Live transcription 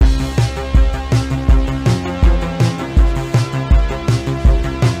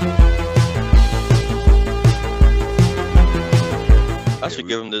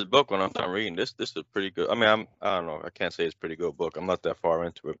give him this book when I'm done reading. This is pretty good. I mean, I don't know. I can't say it's a pretty good book. I'm not that far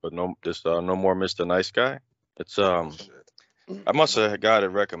into it, but no more Mr. Nice Guy. It's Oh shit. I must have got it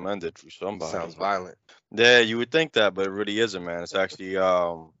recommended through Sounds somebody. violent. Yeah, you would think that, but it really isn't, man. It's actually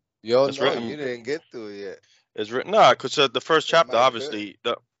Yo, it's no, you written didn't get through it yet. it's written nah, because the first It chapter might could. obviously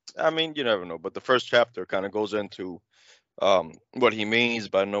I mean you never know, but the first chapter kind of goes into what he means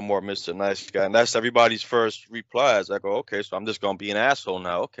by no more Mr. Nice Guy, and that's everybody's first reply. Is I go, okay, so I'm just gonna be an asshole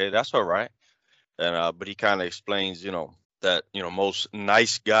now. Okay, that's all right. And but he kind of explains, that most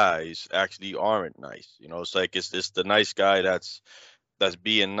nice guys actually aren't nice. It's like it's the nice guy that's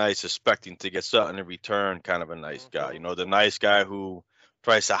being nice, expecting to get something in return, kind of a nice guy. Hmm. The nice guy who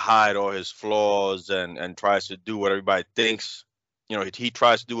tries to hide all his flaws and tries to do what everybody thinks. He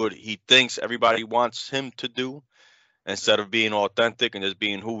tries to do what he thinks everybody wants him to do instead of being authentic and just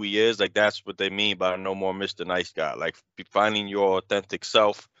being who he is. Like that's what they mean by no more Mr. Nice Guy. Like finding your authentic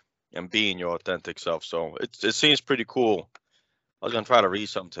self and being your authentic self. So it seems pretty cool. I was gonna try to read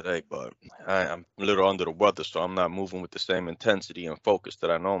something today, but I'm a little under the weather, so I'm not moving with the same intensity and focus that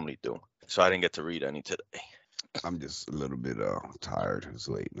I normally do. So I didn't get to read any today. I'm just a little bit tired. It's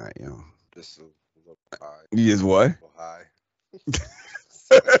late night, Just a little high. You just what? A little high.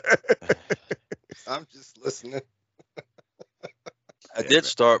 I'm just listening. I Yeah, did man.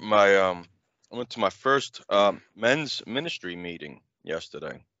 start my I went to my first men's ministry meeting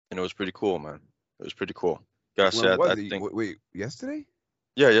yesterday, and it was pretty cool, man. It was pretty cool. Gotta say, When was I it? think Wait, yesterday?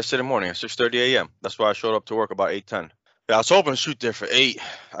 yeah, yesterday morning at 6:30 a.m. That's why I showed up to work about 8:10. Yeah, I was hoping to shoot there for 8.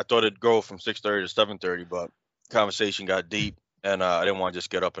 I thought it'd go from 6:30 to 7:30, but conversation got deep, and I didn't want to just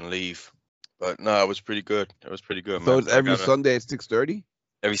get up and leave. But no, it was pretty good. It was pretty good, So man. it's I every gotta Sunday at 6:30.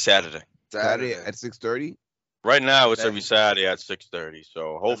 every Saturday. Saturday Saturday. at 6:30. Right now, it's Then every Saturday at 6:30.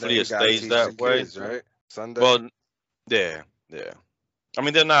 So and then hopefully you it gotta stays teach the that way. kids, right? Sunday. Well, yeah, yeah. I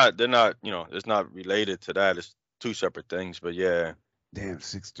mean, they're not. It's not related to that. It's two separate things. But yeah, Damn,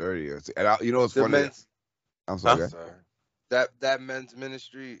 6:30. And you know what's The funny? men's. I'm huh? sorry, guys. Sorry. That men's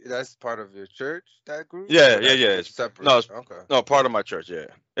ministry. That's part of your church. That group, Yeah, or yeah, that's yeah. it's No, separate. it's Okay. no part of my church. Yeah,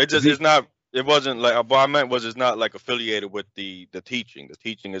 Is he? it's not. It wasn't like what I meant was it's not like affiliated with the teaching. The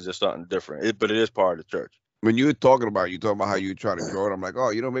teaching is just something different. But it is part of the church. When you talking about how you trying to grow it, I'm like,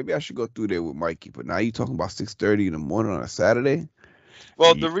 oh, maybe I should go through there with Mikey. But now you talking about 6:30 in the morning on a Saturday?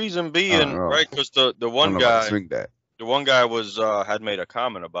 Well, Ye- the reason I don't being, know. right? Because I don't know if I can swing that. the one guy was had made a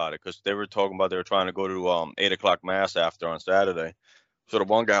comment about it because they were talking about they were trying to go to 8 o'clock mass after on Saturday. So the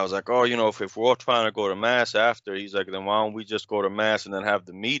one guy was like, "Oh, if we're all trying to go to mass after," he's like, "then why don't we just go to mass and then have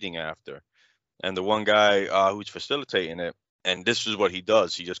the meeting after?" And the one guy who's facilitating it, and this is what he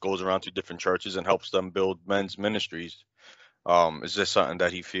does. He just goes around to different churches and helps them build men's ministries. It's just something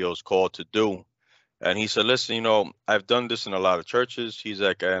that he feels called to do. And he said, "Listen, I've done this in a lot of churches." He's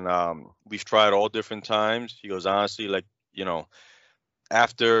like, and we've tried all different times. He goes, honestly, like, you know,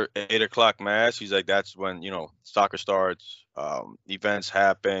 after 8 o'clock mass, he's like, that's when soccer starts, events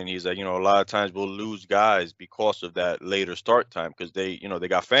happen. He's like, a lot of times we'll lose guys because of that later start time because they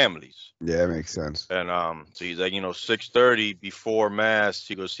got families. Yeah, that makes sense. And so he's like, 6:30 before mass,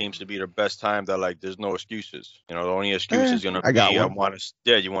 he goes, seems to be the best time that like there's no excuses. The only excuse is gonna I got be I one. want to,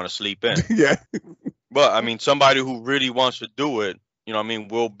 yeah, you want to sleep in. Yeah. But I mean, somebody who really wants to do it, what I mean,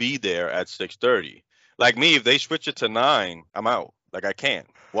 will be there at 6:30. Like me, if they switch it to 9, I'm out. Like I can't.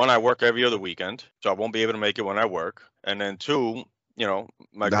 One, I work every other weekend, so I won't be able to make it when I work. And then two,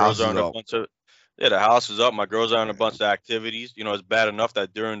 my The girls house are is on a up. bunch of yeah, the house is up. My girls are on a Yeah. bunch of activities. It's bad enough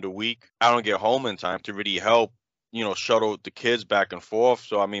that during the week I don't get home in time to really help, shuttle the kids back and forth.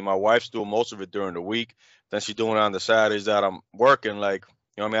 So I mean, my wife's doing most of it during the week. Then she's doing it on the Saturdays that I'm working. Like,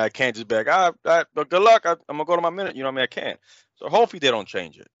 what I mean? I can't just be like, but good luck. I'm gonna go to my minute. You know what I mean? I can't. So hopefully they don't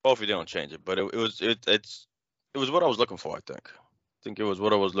change it. Hopefully they don't change it. But it was what I was looking for. I think it was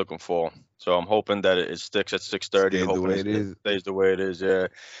what I was looking for. So I'm hoping that it sticks at 6:30. Stay the Hoping way it it is. stays the way it is. Yeah,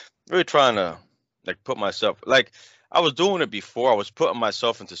 really trying to like put myself like I was doing it before. I was putting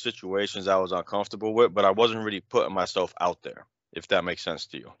myself into situations I was uncomfortable with, but I wasn't really putting myself out there. If that makes sense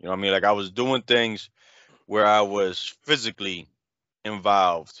to you, you know what I mean? Like I was doing things where I was physically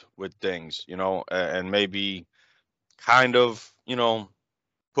involved with things, and maybe kind of,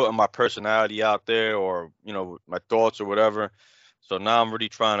 putting my personality out there or, my thoughts or whatever. So now I'm really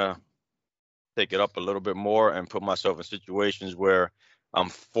trying to take it up a little bit more and put myself in situations where I'm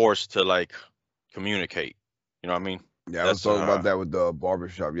forced to like communicate. You know what I mean? Yeah, I was That's talking about that with the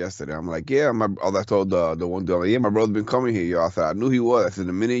barbershop yesterday. I'm like, yeah, I told the one dude, I'm like, yeah, my brother's been coming here, yo. I said, I knew he was. I said,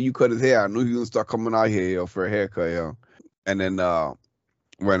 the minute you cut his hair, I knew he was gonna start coming out here, yo, for a haircut, yo. And then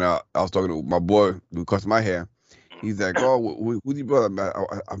when I was talking to my boy who cuts my hair, He's like, oh, who's your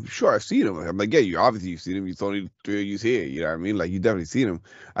brother? I'm sure I've seen him. I'm like, yeah, you've seen him. It's only 3 of you here. You know what I mean? Like, you definitely seen him.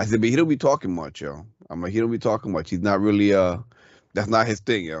 I said, but he don't be talking much, yo. I'm like, he don't be talking much. He's not really, that's not his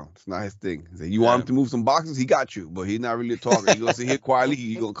thing, yo. It's not his thing. He said, you want him to move some boxes? He got you, but he's not really a talker. He gonna sit here quietly.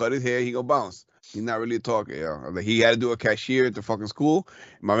 He gonna cut his hair. He gonna bounce. He's not really a talker, yo. Like, he had to do a cashier at the fucking school.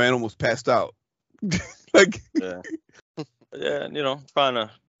 My man almost passed out. Like, Yeah, yeah, trying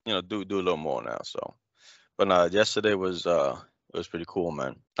to do a little more now. So, but yesterday was pretty cool,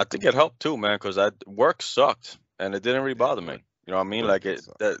 man. I think it helped too, man, because work sucked and it didn't really bother me. You know what I mean? Like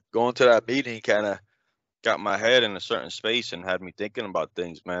that going to that meeting kind of got my head in a certain space and had me thinking about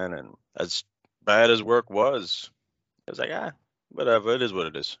things, man. And as bad as work was, I was like, whatever, it is what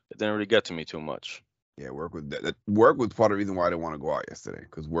it is. It didn't really get to me too much. Yeah, work was part of the reason why I didn't want to go out yesterday,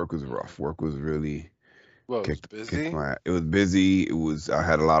 because work was rough. Work was really Well, it was busy. It was busy. I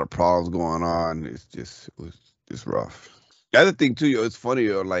had a lot of problems going on. It was just rough. The other thing too, yo, it's funny,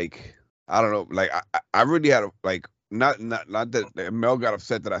 yo, like, I don't know, like I really had not that Mel got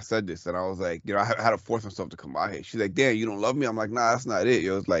upset that I said this, and I was like, I had to force myself to come out here. She's like, damn, you don't love me? I'm like, nah, that's not it,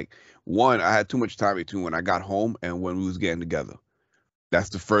 yo. It's like, one, I had too much time between when I got home and when we was getting together. That's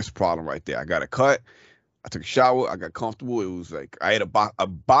the first problem right there. I got a cut. I took a shower. I got comfortable. It was like I had a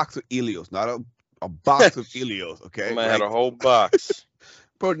box of Elios, not a box of Elios. Okay, I had a whole box.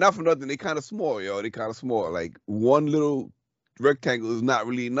 But not for nothing. They kind of small, yo. They kind of small. Like one little rectangle is not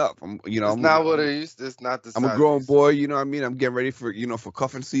really enough. It's not what it used. It's not the size. I'm a grown boy. You know what I mean? I'm getting ready for for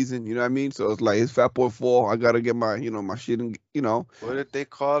cuffing season. You know what I mean? So it's like it's Fat Boy 4. I gotta get my my shit and What did they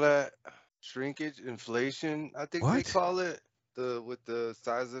call that? Shrinkage, inflation. I think they call it with the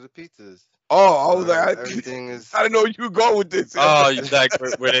size of the pizzas. Oh, I was like, everything is. I didn't know you go with this. Oh, like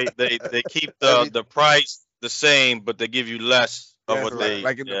where they keep the price the same, but they give you less of what they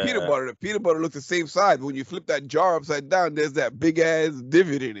like in the peanut butter. The peanut butter looks the same size, but when you flip that jar upside down, there's that big ass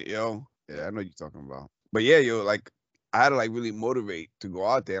divot in it, yo. Yeah, I know what you're talking about. But yeah, yo, like I had to like really motivate to go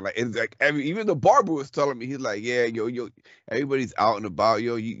out there. Like it's like even the barber was telling me, he's like, yeah, yo, everybody's out and about,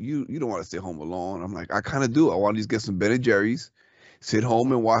 yo. You don't want to stay home alone. I'm like, I kind of do. I want to just get some Ben and Jerry's, sit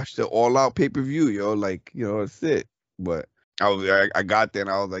home and watch the All Out pay-per-view, yo. Like, that's it. But I got there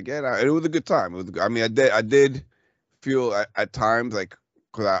and I was like, yeah, it was a good time. I did feel at times like,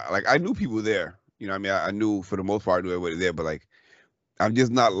 cause I knew people there. I knew for the most part I knew everybody there, but like I'm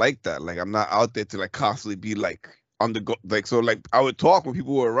just not like that. Like I'm not out there to like constantly be like on the go. Like so, like I would talk when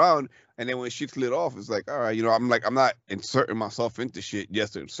people were around, and then when shit lit off, it's like, all right, I'm not inserting myself into shit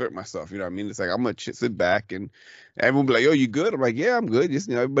just to insert myself. You know what I mean? It's like I'm gonna sit back and everyone be like, yo, you good? I'm like, yeah, I'm good. Just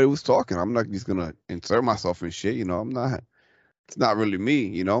everybody was talking. I'm not just gonna insert myself in shit. I'm not. It's not really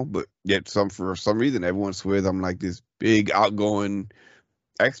me, but yet for some reason everyone swears I'm like this big outgoing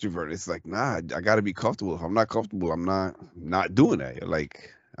extrovert. It's like, nah, I gotta be comfortable. If I'm not comfortable, I'm not doing that. Like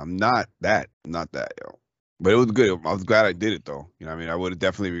I'm not that, yo. But it was good. I was glad I did it though. You know what I mean? I would have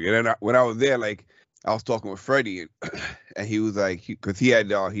definitely. And then when I was there, like I was talking with Freddie, and he was like, because he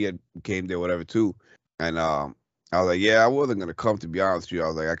had came there whatever too, and I was like, yeah, I wasn't gonna come, to be honest with you. I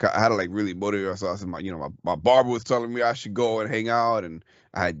was like, I had to like really motivate myself. My barber was telling me I should go and hang out, and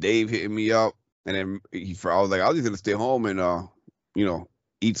I had Dave hitting me up, and then I was like, I was just gonna stay home and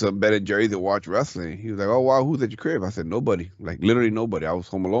eat some Ben and Jerry's and watch wrestling. He was like, oh wow, who's at your crib? I said, nobody, like literally nobody. I was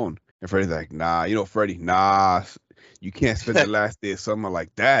home alone. And Freddie's like, nah, Freddie, nah, you can't spend the last day of summer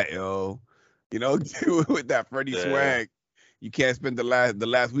like that, yo. With that Freddie swag, you can't spend the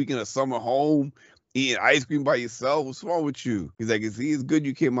last weekend of summer home eating ice cream by yourself. What's wrong with you? He's like, it's good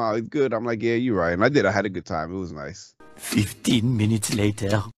you came out. It's good. I'm like, yeah, you're right. And I did. I had a good time. It was nice. 15 minutes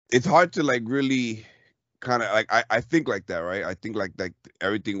later. It's hard to like really kind of like, I think like that, right? I think like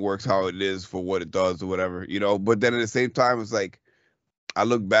everything works how it is for what it does or whatever, But then at the same time, it's like, I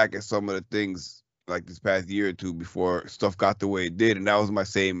look back at some of the things like this past year or two before stuff got the way it did, and that was my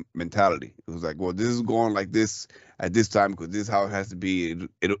same mentality. It was like, well, this is going like this at this time because this is how it has to be.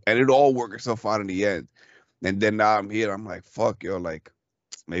 It'll all work itself out in the end. And then now I'm here. I'm like, fuck, yo, like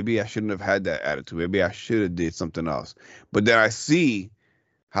maybe I shouldn't have had that attitude. Maybe I should have did something else. But then I see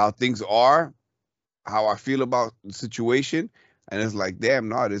how things are, how I feel about the situation. And it's like, damn,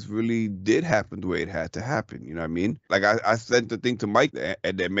 no, this really did happen the way it had to happen. You know what I mean? Like, I sent the thing to Mike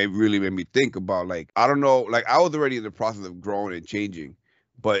and that really made me think about, like, I don't know, like, I was already in the process of growing and changing,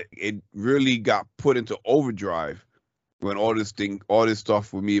 but it really got put into overdrive when all this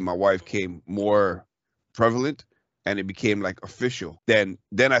stuff with me and my wife came more prevalent. and it became like official. Then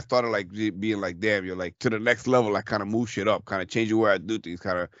I started like being like, damn, you're like to the next level. I kind of move shit up, kind of change the way I do things,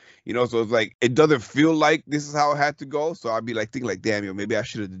 kind of, you know. So it's like it doesn't feel like this is how it had to go. So I'd be like thinking like, damn, yo, maybe I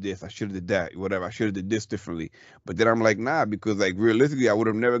should have did this, I should have did that, whatever. I should have did this differently. But then I'm like, nah, because like realistically, I would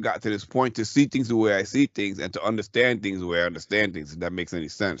have never got to this point to see things the way I see things and to understand things the way I understand things. If that makes any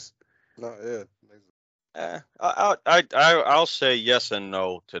sense. No, yeah. I'll say yes and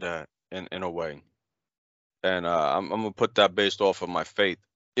no to that in a way, and I'm gonna put that based off of my faith.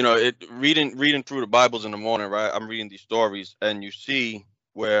 You know, reading through the Bibles in the morning, right? I'm reading these stories, and you see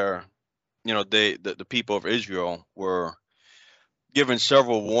where, you know, the people of Israel were given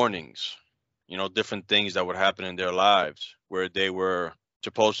several warnings, you know, different things that would happen in their lives where they were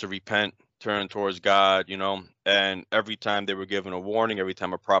supposed to repent, turn towards God, you know, and every time they were given a warning, every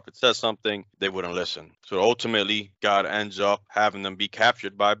time a prophet says something, they wouldn't listen. So ultimately, God ends up having them be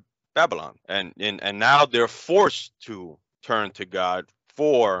captured by Babylon, and now they're forced to turn to God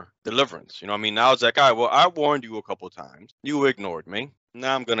for deliverance. You know what I mean? Now it's like, all right, well, I warned you a couple of times. You ignored me.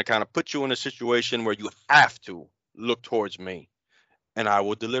 Now I'm going to kind of put you in a situation where you have to look towards me, and I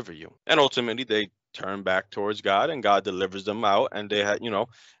will deliver you. And ultimately, they turn back towards God, and God delivers them out. And they had, you know,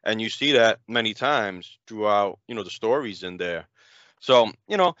 and you see that many times throughout, you know, the stories in there. So,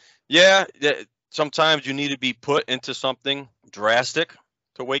 you know, yeah, sometimes you need to be put into something drastic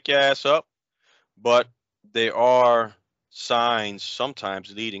to wake your ass up, but there are signs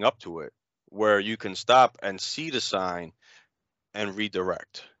sometimes leading up to it where you can stop and see the sign and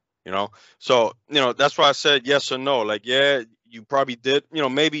redirect, you know? So, you know, that's why I said yes or no. Like, yeah, you probably did, you know,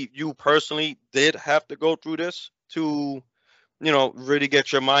 maybe you personally did have to go through this to, you know, really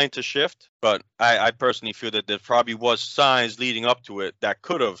get your mind to shift. But I personally feel that there probably was signs leading up to it that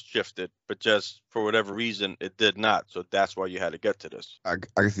could have shifted, but just for whatever reason, it did not. So that's why you had to get to this. I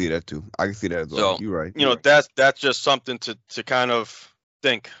can see that too. I can see that as well. So, You're right. you know, that's just something to kind of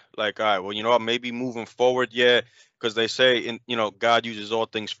think like, all right, well, you know what, maybe moving forward, yeah, because they say, you know, God uses all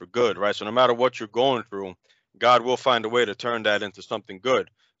things for good, right? So no matter what you're going through, God will find a way to turn that into something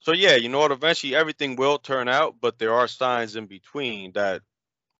good. So yeah, you know what, eventually everything will turn out, but there are signs in between that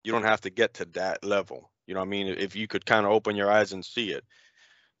you don't have to get to that level. You know what I mean? If you could kind of open your eyes and see it.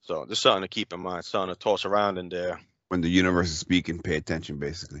 So there's something to keep in mind, something to toss around in there. When the universe is speaking, pay attention,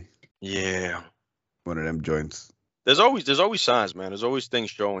 basically. Yeah. One of them joints. There's always signs, man. There's always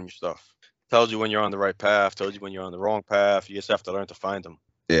things showing you stuff. Tells you when you're on the right path, tells you when you're on the wrong path. You just have to learn to find them.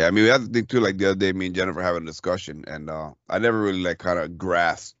 Yeah, I mean, we have to think too. Like the other day, me and Jennifer having a discussion, and I never really like kind of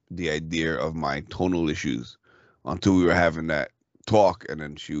grasped the idea of my tonal issues until we were having that talk. And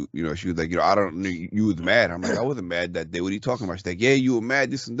then she was like, you know, I don't know, you was mad. I'm like, I wasn't mad that day. What are you talking about? She's like, yeah, you were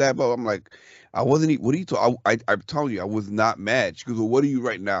mad, this and that. But I'm like, I wasn't. What are you talking? I'm telling you, I was not mad. She goes, well, what are you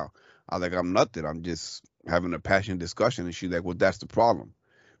right now? I was like, I'm nothing. I'm just having a passionate discussion. And she's like, well, that's the problem.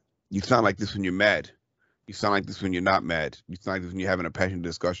 You sound like this when you're mad. You sound like this when you're not mad. You sound like this when you're having a passionate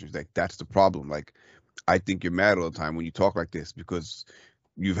discussion. It's like, that's the problem. Like, I think you're mad all the time when you talk like this because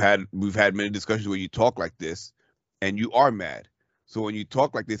we've had many discussions where you talk like this and you are mad. So when you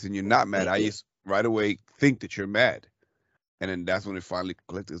talk like this and you're not mad, I just right away think that you're mad. And then that's when it finally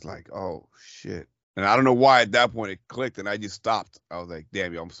clicked. It's like, oh, shit. And I don't know why at that point it clicked and I just stopped. I was like,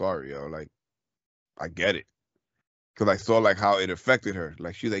 damn, yo, I'm sorry, yo. Like, I get it. Because I saw like how it affected her.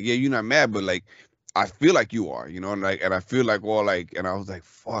 Like, she's like, yeah, you're not mad, but like, I feel like you are, you know, and like, and I feel like, well, like, and I was like,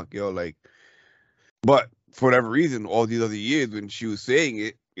 fuck, yo, like, but for whatever reason, all these other years when she was saying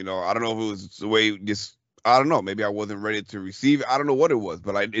it, you know, I don't know if it was the way just, I don't know, maybe I wasn't ready to receive it. I don't know what it was,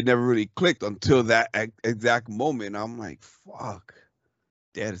 but it never really clicked until that exact moment. I'm like, fuck,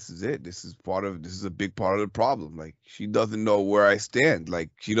 yeah, this is it. This is a big part of the problem. Like, she doesn't know where I stand. Like,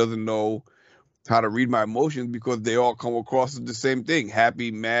 she doesn't know how to read my emotions because they all come across as the same thing: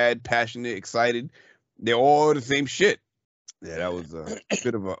 happy, mad, passionate, excited. They're all the same shit. Yeah, that was a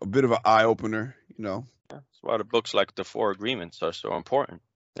bit of an eye opener, you know. That's why the books like the Four Agreements are so important.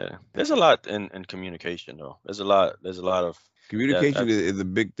 Yeah, there's a lot in communication though. There's a lot of communication is a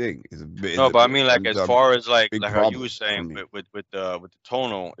big thing. But I mean, like, as far as like how you were saying with the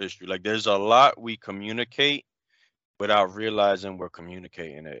tonal issue, like, there's a lot we communicate without realizing we're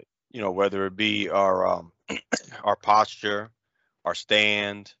communicating it. You know, whether it be our our posture, our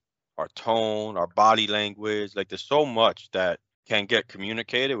stand, our tone, our body language. Like, there's so much that can get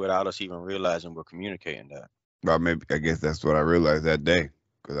communicated without us even realizing we're communicating that. Well, maybe I guess that's what I realized that day,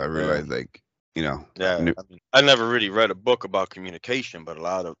 because I realized, like, you know. Yeah, I mean, I never really read a book about communication, but a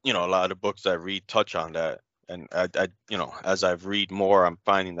lot of the books I read touch on that, and I you know, as I read more, I'm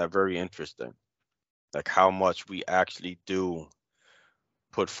finding that very interesting, like how much we actually do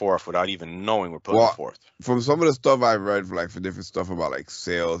put forth without even knowing we're putting forth. From some of the stuff I've read for different stuff about like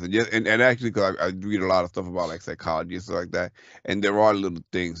sales and actually because I read a lot of stuff about like psychology and stuff like that, and there are little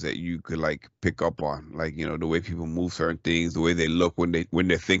things that you could like pick up on, like the way people move certain things, the way they look when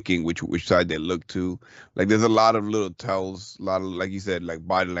they're thinking, which side they look to. Like there's a lot of little tells, a lot of, like you said, like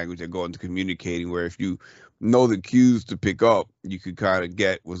body language that go into communicating, where if you know the cues to pick up, you could kind of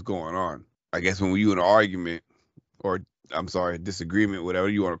get what's going on. I guess when you in an argument or I'm sorry, disagreement, whatever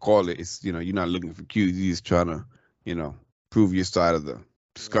you want to call it, it's you're not looking for cues. You're just trying to, prove your side of the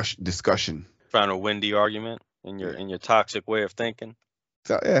discussion. Trying to win the argument in your toxic way of thinking.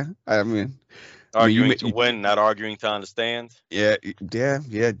 So yeah, I mean, arguing to win, not arguing to understand. Yeah, damn.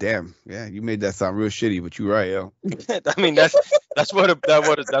 Yeah, you made that sound real shitty, but you're right, yo. I mean, that's what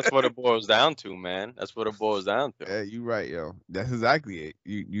it boils down to, man. That's what it boils down to. Yeah, you're right, yo. That's exactly it.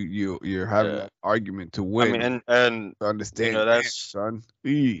 You're having an argument to win. I mean, and to understand, son.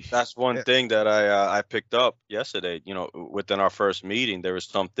 That's one thing that I picked up yesterday. Within our first meeting, there was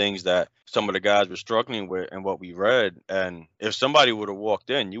some things that some of the guys were struggling with, and what we read. And if somebody would have walked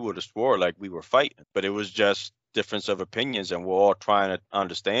in, you would have swore like we were fighting, but it was just difference of opinions, and we're all trying to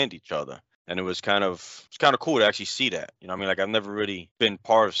understand each other. And it was kind of cool to actually see that. I mean, like I've never really been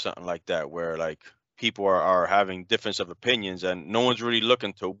part of something like that where like people are having difference of opinions and no one's really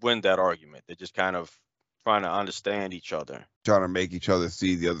looking to win that argument. They're just kind of trying to understand each other, trying to make each other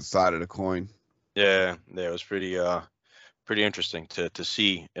see the other side of the coin. Yeah, it was pretty interesting to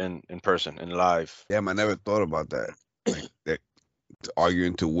see in person, in live. Yeah, I never thought about that. Like,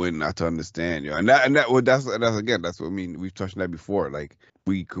 arguing to win, not to understand, and that's what I mean. We've touched on that before. Like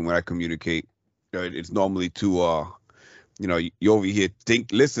when I communicate, it's normally to you over here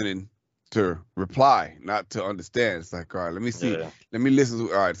listening to reply, not to understand. It's like, all right, let me see, let me listen.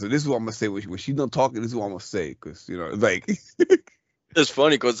 All right, so this is what I'm gonna say when she's done talking. This is what I'm gonna say, because like it's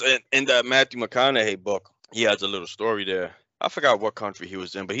funny because in that Matthew McConaughey book, he has a little story there. I forgot what country he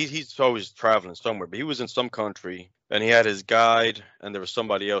was in, but he's always traveling somewhere. But he was in some country, and he had his guide, and there was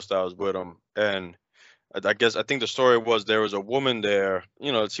somebody else that was with him. And I think the story was there was a woman there.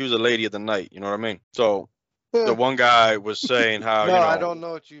 She was a lady of the night. You know what I mean? So the one guy was saying how. No, I don't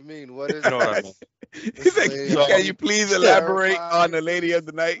know what you mean. What is? You know what I mean? He's like, can you please elaborate on the lady of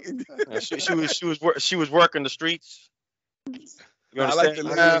the night? She was working the streets. I like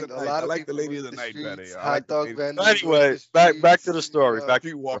the lady of the night better. Hot dog vendor. Anyway, back to the story. Back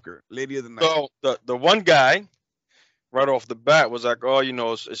to Walker, lady of the night. So the one guy, right off the bat, was like, "Oh,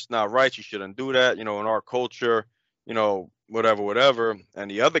 it's not right. You shouldn't do that. In our culture, whatever."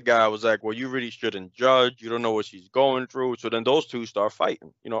 And the other guy was like, "Well, you really shouldn't judge. You don't know what she's going through." So then those two start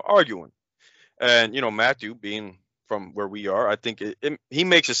fighting, arguing. And Matthew, being from where we are, I think he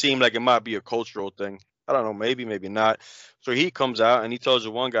makes it seem like it might be a cultural thing. I don't know, maybe not. So he comes out and he tells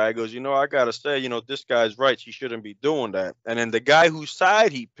the one guy, he goes, I gotta say, this guy's right. She shouldn't be doing that. And then the guy whose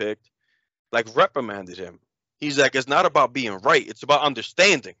side he picked, like, reprimanded him. He's like, it's not about being right. It's about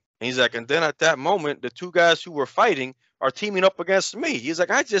understanding. And he's like, and then at that moment, the two guys who were fighting are teaming up against me. He's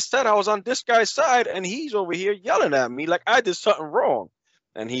like, I just said I was on this guy's side, and he's over here yelling at me like I did something wrong.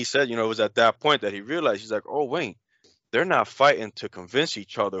 And he said, it was at that point that he realized, he's like, oh, wait, they're not fighting to convince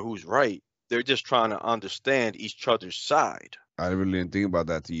each other who's right. They're just trying to understand each other's side. I really didn't think about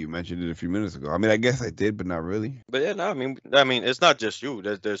that till you mentioned it a few minutes ago. I mean, I guess I did, but not really. But yeah, no, I mean, it's not just you.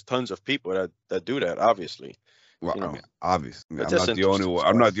 There's tons of people that do that, obviously. Well, obviously. I'm not the only one.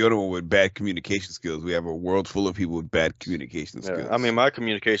 I'm not the only one with bad communication skills. We have a world full of people with bad communication skills. I mean, my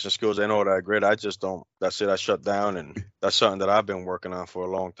communication skills ain't all that great. I just don't. That's it. I shut down, and that's something that I've been working on for a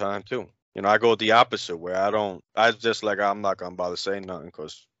long time too. I go the opposite way. I just like I'm not gonna bother saying nothing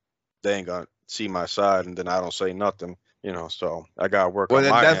because they ain't gonna see my side, and then I don't say nothing. So I gotta work on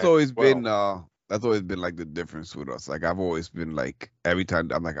my that's always been that's always been like the difference with us. Like I've always been like, every time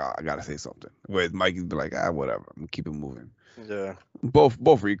I'm like, I gotta say something. Whereas Mikey's been like, whatever, I'm gonna keep it moving. Yeah. Both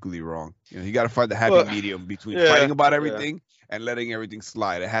are equally wrong. You gotta find the happy medium between fighting about everything and letting everything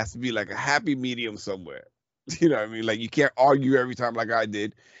slide. It has to be like a happy medium somewhere. You know what I mean? Like you can't argue every time like I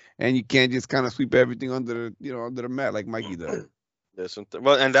did, and you can't just kind of sweep everything under the mat like Mikey does.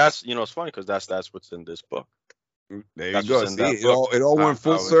 Well, and that's it's funny because that's what's in this book. There you go. See, it all went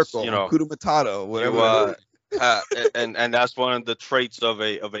full circle. Hakuna Matata, whatever. And that's one of the traits of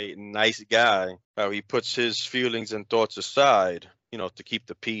a nice guy. How he puts his feelings and thoughts aside, to keep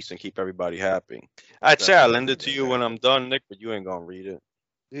the peace and keep everybody happy. I'd say I'll lend it to you when I'm done, Nick, but you ain't gonna read it.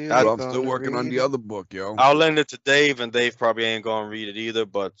 I'm still working on the other book, yo. I'll lend it to Dave, and Dave probably ain't gonna read it either.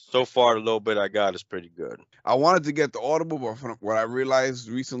 But so far, the little bit I got is pretty good. I wanted to get the Audible, but what I realized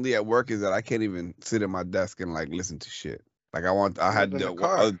recently at work is that I can't even sit at my desk and like listen to shit. Like I had in the the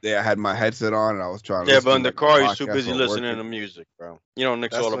car. other day I had my headset on and I was trying to Yeah, listen but to, in the like, car, he's too podcast busy while listening working. to music, bro. You know,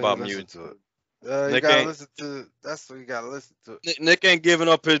 Nick's That's all when about you listen music. to it. You Nick gotta ain't- listen to. That's what you gotta listen to. Nick ain't giving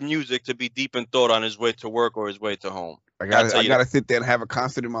up his music to be deep in thought on his way to work or his way to home. I Gotta gotta tell you I gotta sit there and have a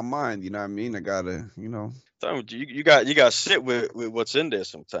concert in my mind. You know what I mean? I gotta, you got to sit with what's in there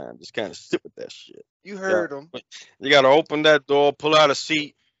sometimes. Just kind of sit with that shit. You heard him. You got to open that door, pull out a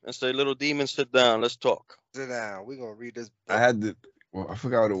seat, and say, "Little demon, sit down. Let's talk." Sit down. We gonna read this book. I had the I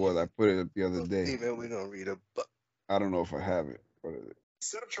forgot what it was. I put it up the other day. Demon, we gonna read a book. I don't know if I have it. What is it?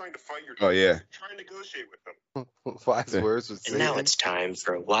 Instead of trying to fight your Oh, yeah. try and negotiate with them. Wise Yeah. words with And now Satan. it's time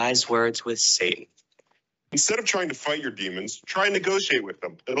for Wise Words with Satan. Instead of trying to fight your demons, try and negotiate with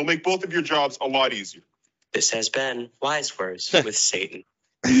them. It'll make both of your jobs a lot easier. This has been Wise Words with Satan.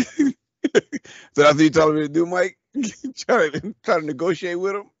 So that's what you telling me to do, Mike? try to negotiate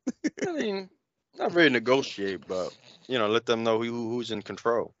with him? I mean, not really negotiate, but let them know who's in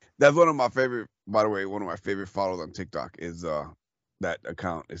control. That's one of my favorite. By the way, one of my favorite follows on TikTok is that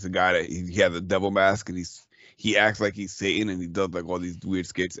account. It's a guy that he has a devil mask and he acts like he's Satan and he does like all these weird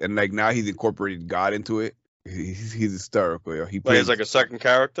skits and like now he's incorporated God into it. He's hysterical, yo. He Plays like a second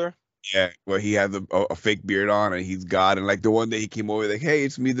character. Yeah, where he has a fake beard on and he's God. And like the one day he came over like, hey,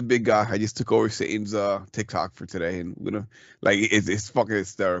 it's me, the big guy. I just took over Satan's TikTok for today, and like it's fucking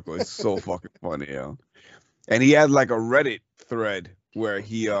hysterical. It's so fucking funny, yo. And he has like a Reddit thread where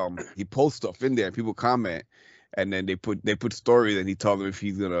he posts stuff in there and people comment, and then they put stories and he tells them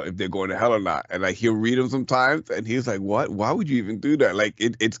if they're going to hell or not. And like he'll read them sometimes and he's like, what? Why would you even do that? Like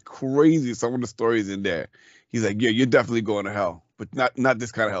it's crazy. Some of the stories in there. He's like, yeah, you're definitely going to hell, but not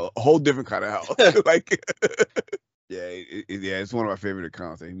this kind of hell, a whole different kind of hell. Like, yeah, it's one of my favorite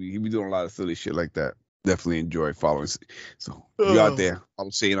accounts. He be doing a lot of silly shit like that. Definitely enjoy following. So you out there,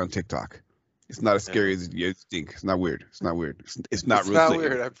 I'm saying on TikTok, it's not as scary as you think. It's not weird. It's not weird. It's not real. Not Satan.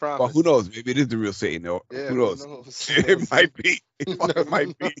 weird, I promise. Well, who knows? Maybe it is the real Satan. Though. Yeah, who knows? It might be. It fucking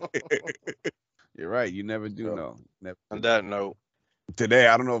might be. You're right. You never do know. Never. On that note, Today,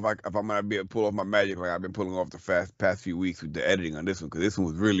 I don't know if I'm gonna be able to pull off my magic like I've been pulling off the past few weeks with the editing on this one, because this one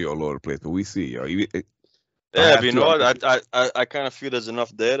was really all over the place. But we see, yo. yeah, have but you to, know what? I kind of feel there's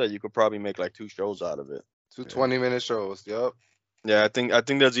enough there that you could probably make like 2 shows out of it. 2 20-minute shows. Yup. Yeah, I think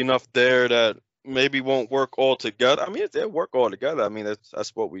there's enough there that maybe won't work all together. I mean, they'll work all together. I mean,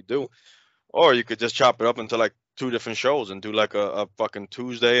 that's what we do. Or you could just chop it up into like 2 different shows and do like a fucking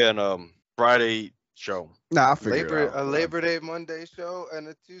Tuesday and Friday show. Nah, I'll figure it out. A Labor Day Monday show and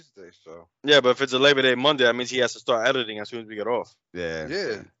a Tuesday show. Yeah, but if it's a Labor Day Monday, that means he has to start editing as soon as we get off. Yeah.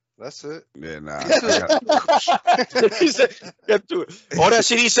 Yeah, that's it. Yeah, nah. He said, get to it. All that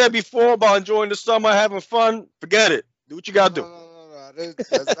shit he said before about enjoying the summer, having fun, forget it. Do what you gotta do. No.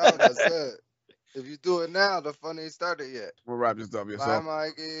 That's not what I said. If you do it now, the fun ain't started yet. We'll wrap this up, Bye, yourself.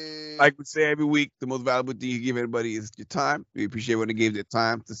 Mikey. Like we say every week, the most valuable thing you give anybody is your time. We appreciate when they gave their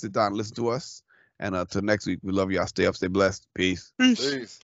time to sit down and listen to us. And until next week, we love y'all. Stay up, stay blessed. Peace. Peace.